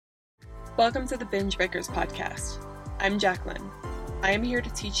Welcome to the Binge Breakers podcast. I'm Jacqueline. I am here to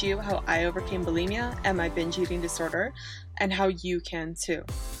teach you how I overcame bulimia and my binge eating disorder, and how you can too.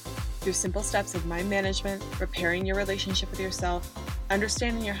 Through simple steps of mind management, repairing your relationship with yourself,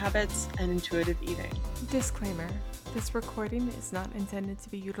 understanding your habits, and intuitive eating. Disclaimer. This recording is not intended to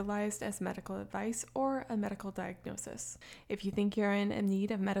be utilized as medical advice or a medical diagnosis. If you think you're in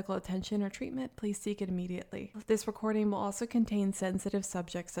need of medical attention or treatment, please seek it immediately. This recording will also contain sensitive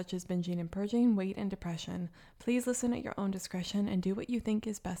subjects such as binging and purging, weight, and depression. Please listen at your own discretion and do what you think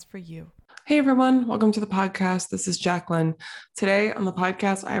is best for you. Hey everyone, welcome to the podcast. This is Jacqueline. Today on the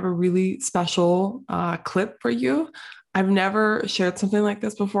podcast, I have a really special clip for you. I've never shared something like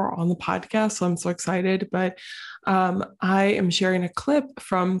this before on the podcast, so I'm so excited, but I am sharing a clip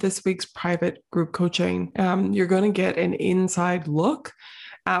from this week's private group coaching. You're going to get an inside look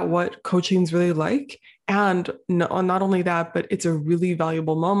at what coaching is really like. And not only that, but it's a really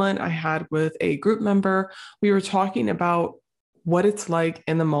valuable moment I had with a group member. We were talking about what it's like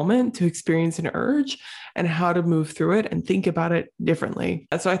in the moment to experience an urge and how to move through it and think about it differently.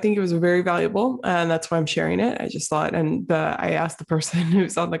 So I think it was very valuable, and that's why I'm sharing it. I just thought, and I asked the person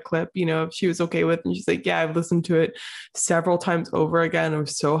who's on the clip, if she was okay with it, and she's like, yeah, I've listened to it several times over again. It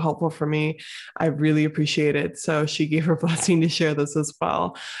was so helpful for me. I really appreciate it. So she gave her blessing to share this as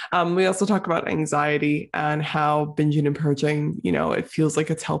well. We also talk about anxiety and how binging and purging, it feels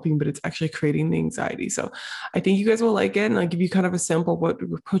like it's helping, but it's actually creating the anxiety. So I think you guys will like it, and I'll give you kind of a sample of what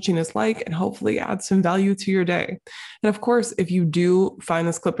coaching is like and hopefully add some value to your day. And of course, if you do find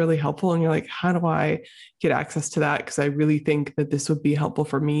this clip really helpful and you're like, how do I get access to that? Because I really think that this would be helpful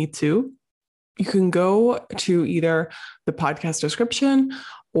for me too. You can go to either the podcast description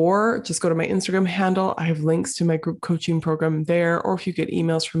or just go to my Instagram handle. I have links to my group coaching program there. Or if you get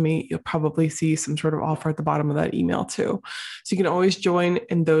emails from me, you'll probably see some sort of offer at the bottom of that email too. So you can always join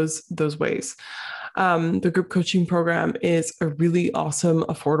in those ways. The group coaching program is a really awesome,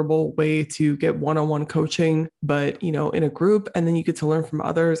 affordable way to get one-on-one coaching, but, in a group, and then you get to learn from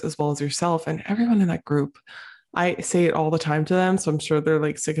others as well as yourself and everyone in that group. I say it all the time to them, so I'm sure they're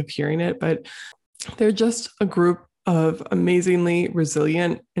like sick of hearing it, but they're just a group of amazingly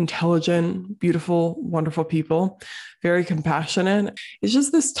resilient, intelligent, beautiful, wonderful people, very compassionate. It's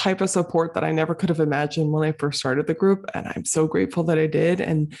just this type of support that I never could have imagined when I first started the group. And I'm so grateful that I did.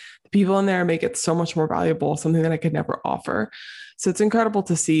 And the people in there make it so much more valuable, something that I could never offer. So it's incredible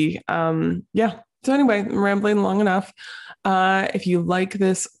to see. So anyway, I'm rambling long enough. If you like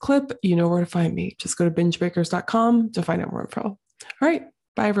this clip, you know where to find me. Just go to bingebreakers.com to find out more info. All right.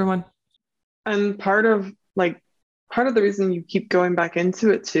 Bye, everyone. And part of the reason you keep going back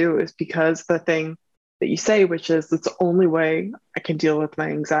into it too is because the thing that you say, which is it's the only way I can deal with my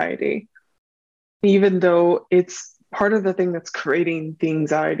anxiety. Even though it's part of the thing that's creating the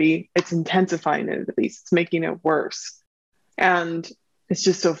anxiety, it's intensifying it at least. It's making it worse. And it's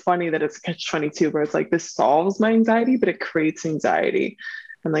just so funny that it's catch-22 where it's like, this solves my anxiety, but it creates anxiety.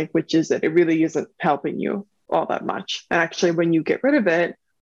 And which is it? It really isn't helping you all that much. And actually, when you get rid of it,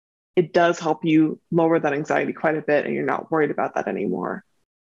 it does help you lower that anxiety quite a bit, and you're not worried about that anymore.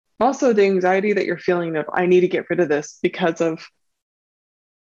 Also, the anxiety that you're feeling of, I need to get rid of this because of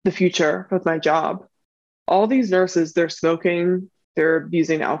the future with my job. All these nurses, they're smoking, they're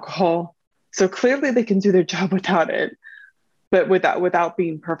abusing alcohol. So clearly they can do their job without it, but without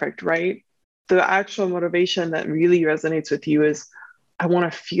being perfect, right? The actual motivation that really resonates with you is, I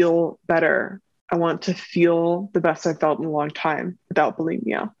want to feel better. I want to feel the best I've felt in a long time without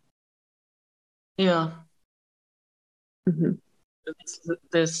bulimia. Yeah. Mm-hmm.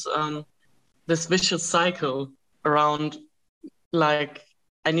 This vicious cycle around, I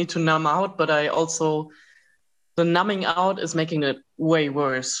need to numb out, but the numbing out is making it way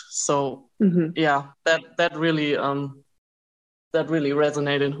worse. So yeah, that really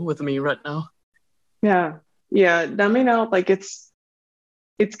resonated with me right now. Yeah, numbing out,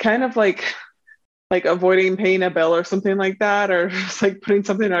 it's kind of like avoiding paying a bill or something like that, or just putting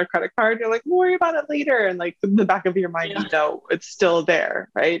something on a credit card. You're like, worry about it later. And in the back of your mind, it's still there,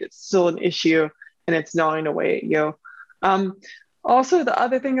 right? It's still an issue and it's gnawing away at you. Also, the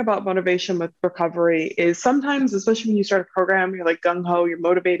other thing about motivation with recovery is sometimes, especially when you start a program, you're gung-ho, you're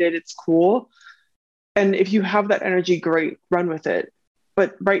motivated, it's cool. And if you have that energy, great, run with it.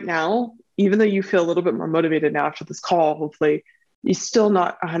 But right now, even though you feel a little bit more motivated now after this call, hopefully, you're still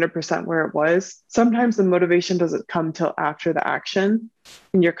not 100% where it was. Sometimes the motivation doesn't come till after the action,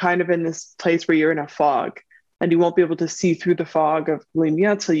 and you're kind of in this place where you're in a fog, and you won't be able to see through the fog of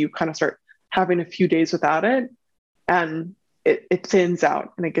bulimia until you kind of start having a few days without it, and it thins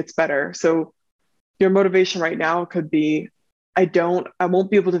out and it gets better. So your motivation right now could be, I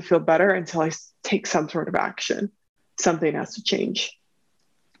won't be able to feel better until I take some sort of action. Something has to change.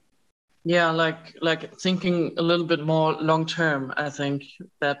 Yeah, like thinking a little bit more long term. I think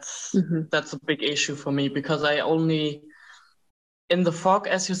that's a big issue for me, because I only, in the fog,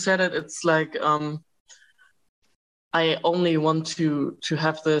 as you said it, it's like I only want to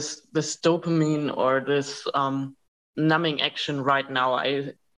have this dopamine or this numbing action right now.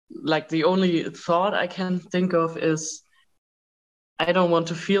 I like, the only thought I can think of is, I don't want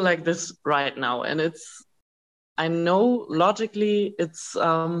to feel like this right now. And I know logically it's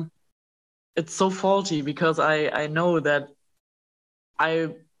so faulty, because I know that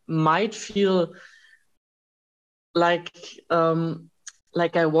I might feel like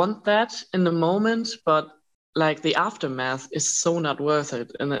I want that in the moment, but like the aftermath is so not worth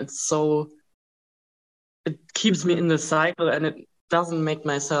it, and it keeps me in the cycle, and it doesn't make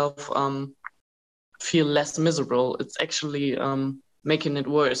myself feel less miserable. It's actually making it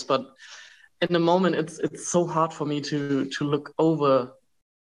worse. But in the moment, it's so hard for me to look over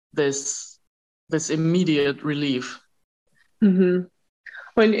this immediate relief. Mm-hmm.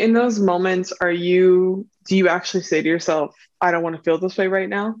 When in those moments, do you actually say to yourself, I don't want to feel this way right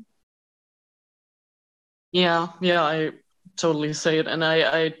now? Yeah, I totally say it. And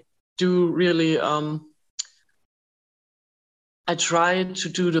I do really, I try to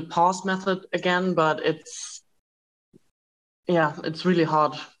do the pause method again, but it's really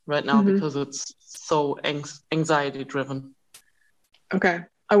hard right now, because it's so anxiety driven. Okay.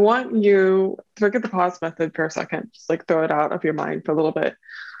 I want you to forget the pause method for a second. Just like throw it out of your mind for a little bit.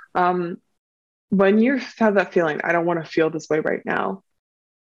 When you have that feeling, I don't want to feel this way right now,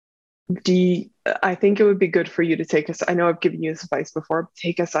 I think it would be good for you to I know I've given you this advice before, but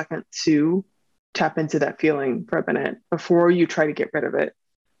take a second to tap into that feeling for a minute before you try to get rid of it.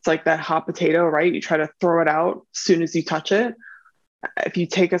 It's like that hot potato, right? You try to throw it out as soon as you touch it. If you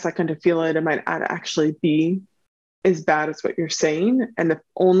take a second to feel it, it might not actually be as bad as what you're saying. And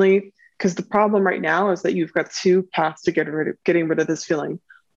because the problem right now is that you've got two paths to getting rid of this feeling.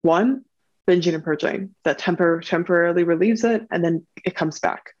 One, binging and purging, that temporarily relieves it, and then it comes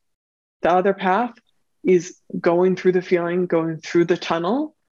back. The other path is going through the feeling, going through the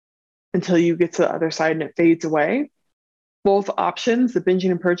tunnel until you get to the other side and it fades away. Both options, the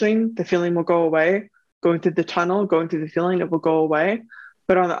binging and purging, the feeling will go away. Going through the tunnel, going through the feeling, it will go away.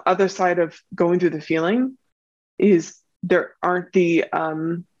 But on the other side of going through the feeling is there aren't the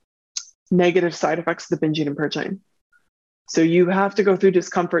negative side effects of the binging and purging. So you have to go through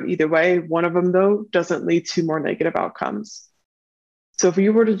discomfort either way. One of them, though, doesn't lead to more negative outcomes. So if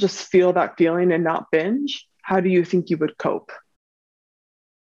you were to just feel that feeling and not binge, how do you think you would cope?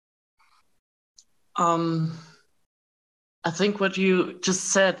 I think what you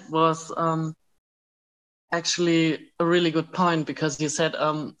just said was actually a really good point, because you said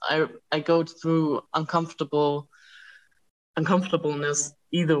I go through uncomfortableness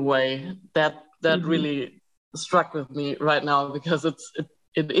either way. That really struck with me right now, because it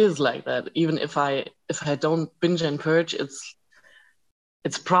is like that. Even if I don't binge and purge,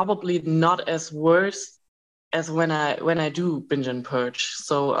 it's probably not as worse as when I do binge and purge.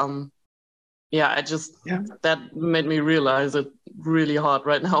 So that made me realize it really hard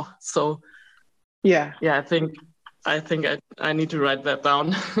right now. So I think I need to write that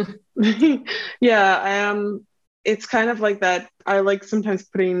down. It's kind of like that. I like sometimes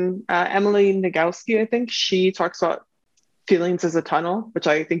putting Emily Nagoski, I think she talks about feelings as a tunnel, which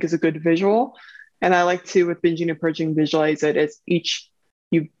I think is a good visual. And I like to, with binging and purging, visualize it as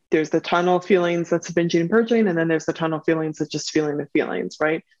there's the tunnel feelings that's binging and purging, and then there's the tunnel feelings that's just feeling the feelings,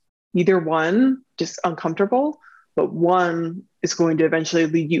 right? Either one, just uncomfortable, but one is going to eventually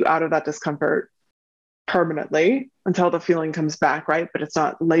lead you out of that discomfort permanently until the feeling comes back, right? But it's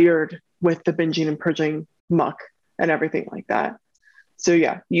not layered with the binging and purging muck and everything like that. So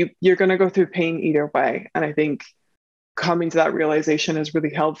you're going to go through pain either way. And I think coming to that realization is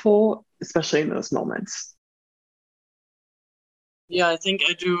really helpful, especially in those moments. Yeah, I think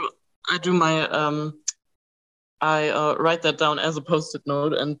I do my I write that down as a Post-it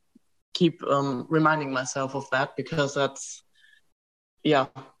note and keep reminding myself of that, because that's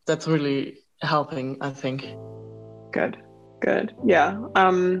really helping, I think. Good. Yeah.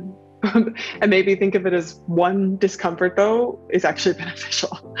 And maybe think of it as one discomfort, though, is actually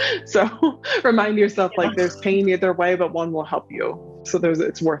beneficial. So remind yourself, like, there's pain either way, but one will help you. So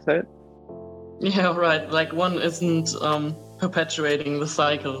it's worth it. Yeah, right. Like, one isn't perpetuating the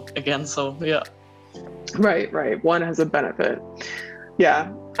cycle again. So yeah. Right. One has a benefit.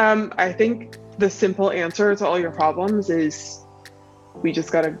 Yeah. I think the simple answer to all your problems is we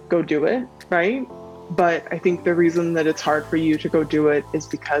just got to go do it, right? But I think the reason that it's hard for you to go do it is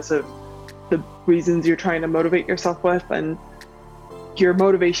because of the reasons you're trying to motivate yourself with. And your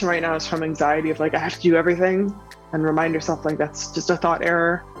motivation right now is from anxiety of like, I have to do everything, and remind yourself like that's just a thought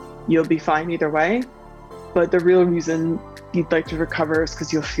error. You'll be fine either way. But the real reason you'd like to recover is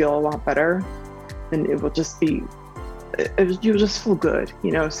because you'll feel a lot better, and it will just be, you'll just feel good,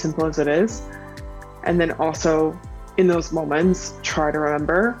 you know, simple as it is. And then also in those moments, try to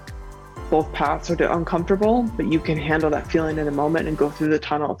remember both paths are uncomfortable, but you can handle that feeling in a moment and go through the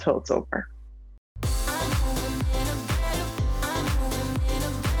tunnel till it's over.